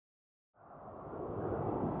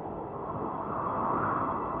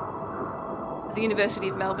The University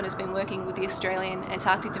of Melbourne has been working with the Australian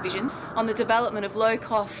Antarctic Division on the development of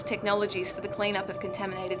low-cost technologies for the cleanup of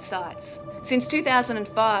contaminated sites. Since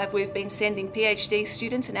 2005, we've been sending PhD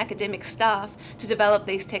students and academic staff to develop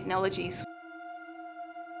these technologies.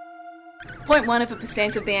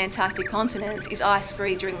 0.1% of the Antarctic continent is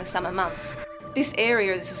ice-free during the summer months. This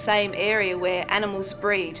area is the same area where animals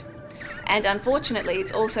breed, and unfortunately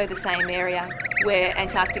it's also the same area where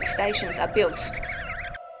Antarctic stations are built.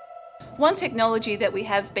 One technology that we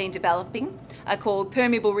have been developing are called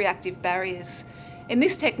permeable reactive barriers. In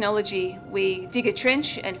this technology, we dig a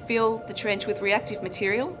trench and fill the trench with reactive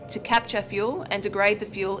material to capture fuel and degrade the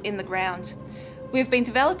fuel in the ground. We've been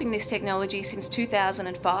developing this technology since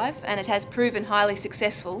 2005 and it has proven highly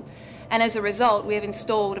successful, and as a result we have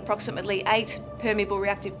installed approximately 8 permeable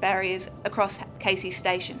reactive barriers across Casey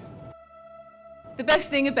Station. The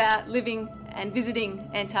best thing about living and visiting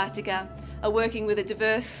Antarctica are working with a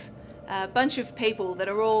diverse bunch of people that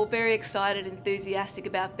are all very excited and enthusiastic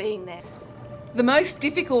about being there. The most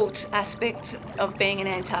difficult aspect of being in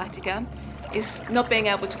Antarctica is not being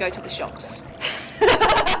able to go to the shops.